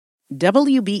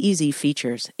WBEZ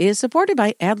Features is supported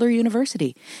by Adler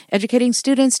University, educating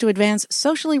students to advance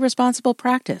socially responsible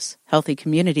practice, healthy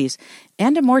communities,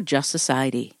 and a more just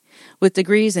society. With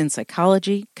degrees in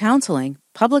psychology, counseling,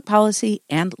 public policy,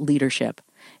 and leadership.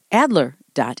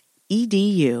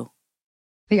 Adler.edu.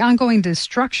 The ongoing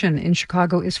destruction in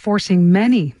Chicago is forcing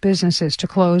many businesses to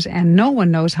close, and no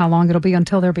one knows how long it'll be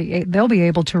until they'll be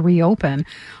able to reopen.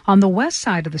 On the west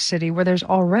side of the city, where there's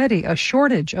already a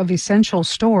shortage of essential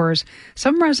stores,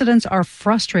 some residents are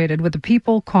frustrated with the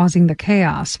people causing the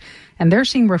chaos, and they're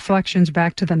seeing reflections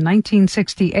back to the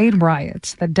 1968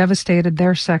 riots that devastated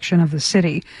their section of the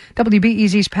city.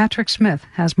 WBEZ's Patrick Smith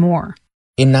has more.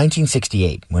 In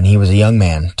 1968, when he was a young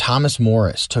man, Thomas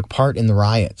Morris took part in the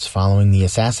riots following the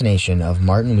assassination of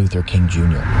Martin Luther King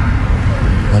Jr.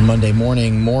 One Monday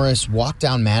morning, Morris walked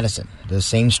down Madison, the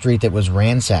same street that was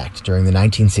ransacked during the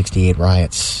 1968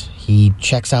 riots. He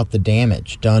checks out the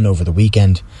damage done over the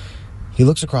weekend. He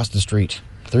looks across the street.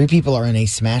 3 people are in a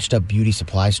smashed-up beauty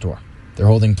supply store. They're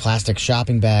holding plastic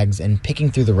shopping bags and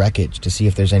picking through the wreckage to see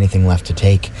if there's anything left to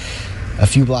take. A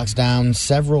few blocks down,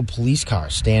 several police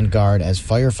cars stand guard as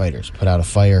firefighters put out a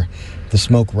fire, the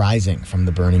smoke rising from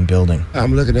the burning building.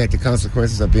 I'm looking at the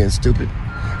consequences of being stupid.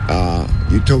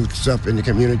 You told stuff in the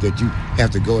community that you have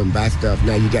to go and buy stuff.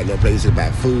 Now you got no place to buy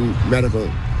food, medical,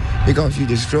 because you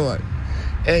destroyed.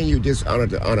 And you dishonored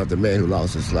the honor of the man who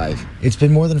lost his life. It's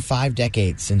been more than 5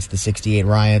 decades since the 68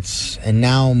 riots, and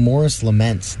now Morris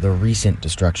laments the recent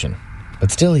destruction. But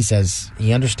still, he says,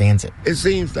 he understands it. It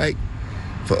seems like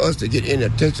for us to get any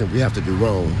attention, we have to do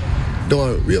wrong.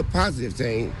 Doing real positive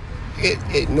things,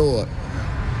 ignore it.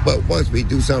 But once we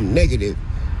do something negative,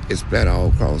 it's spread all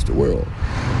across the world.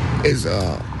 It's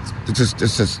the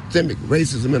systemic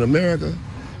racism in America.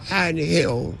 How in the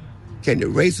hell can the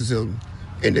racism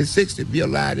in the 60s be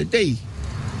alive today?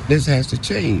 This has to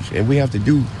change, and we have to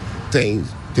do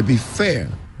things to be fair.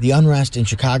 The unrest in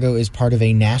Chicago is part of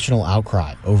a national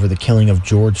outcry over the killing of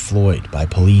George Floyd by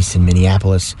police in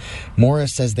Minneapolis.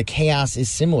 Morris says the chaos is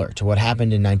similar to what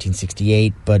happened in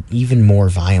 1968, but even more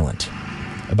violent.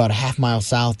 About a half-mile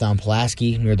south down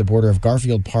Pulaski, near the border of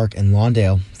Garfield Park and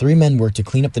Lawndale, 3 men work to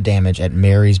clean up the damage at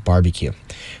Mary's Barbecue.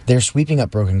 They're sweeping up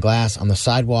broken glass on the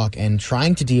sidewalk and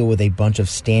trying to deal with a bunch of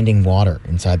standing water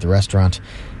inside the restaurant.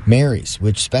 Mary's,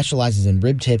 which specializes in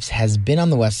rib tips, has been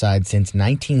on the west side since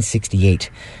 1968,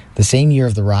 the same year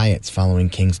of the riots following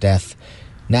King's death.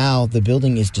 Now, the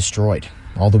building is destroyed.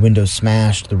 All the windows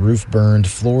smashed, the roof burned,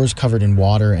 floors covered in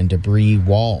water and debris,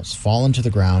 walls fallen to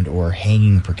the ground or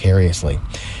hanging precariously.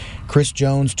 Chris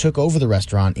Jones took over the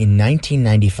restaurant in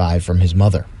 1995 from his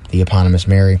mother, the eponymous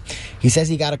Mary. He says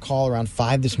he got a call around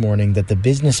 5 this morning that the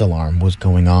business alarm was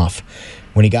going off.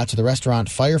 When he got to the restaurant,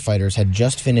 firefighters had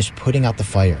just finished putting out the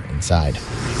fire inside.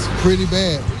 It's pretty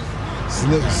bad.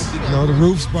 The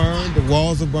roof's burned, the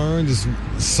walls are burned, it's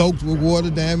soaked with water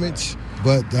damage.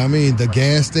 But, the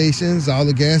gas stations, all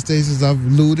the gas stations I've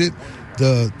looted.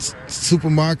 The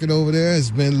supermarket over there has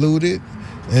been looted.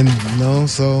 And,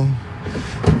 so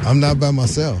I'm not by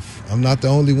myself. I'm not the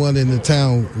only one in the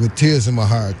town with tears in my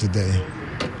heart today.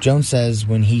 Jones says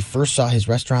when he first saw his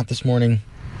restaurant this morning,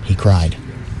 he cried.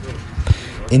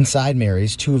 Inside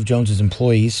Mary's, 2 of Jones's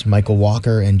employees, Michael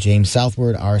Walker and James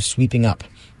Southward, are sweeping up.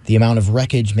 The amount of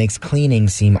wreckage makes cleaning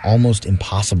seem almost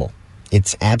impossible.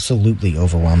 It's absolutely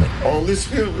overwhelming. All this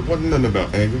here, it wasn't nothing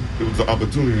about anger. It was an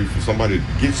opportunity for somebody to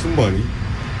get some money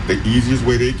the easiest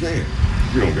way they can.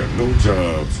 You don't got no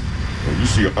jobs, and you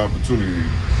see an opportunity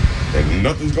and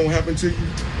nothing's going to happen to you.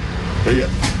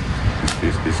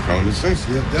 It's common sense.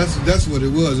 Yeah, that's what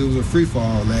it was. It was a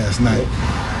free-for-all last night.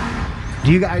 Are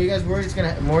you guys worried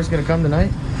Moore's going to come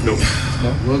tonight? No.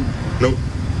 Nope.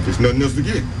 There's nothing else to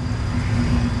get.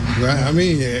 Right.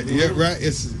 Right.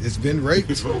 It's been raped.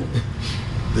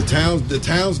 The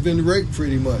town's been raped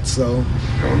pretty much. So,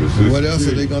 what else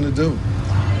are they going to do?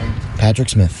 Patrick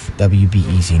Smith,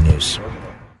 WBEZ News.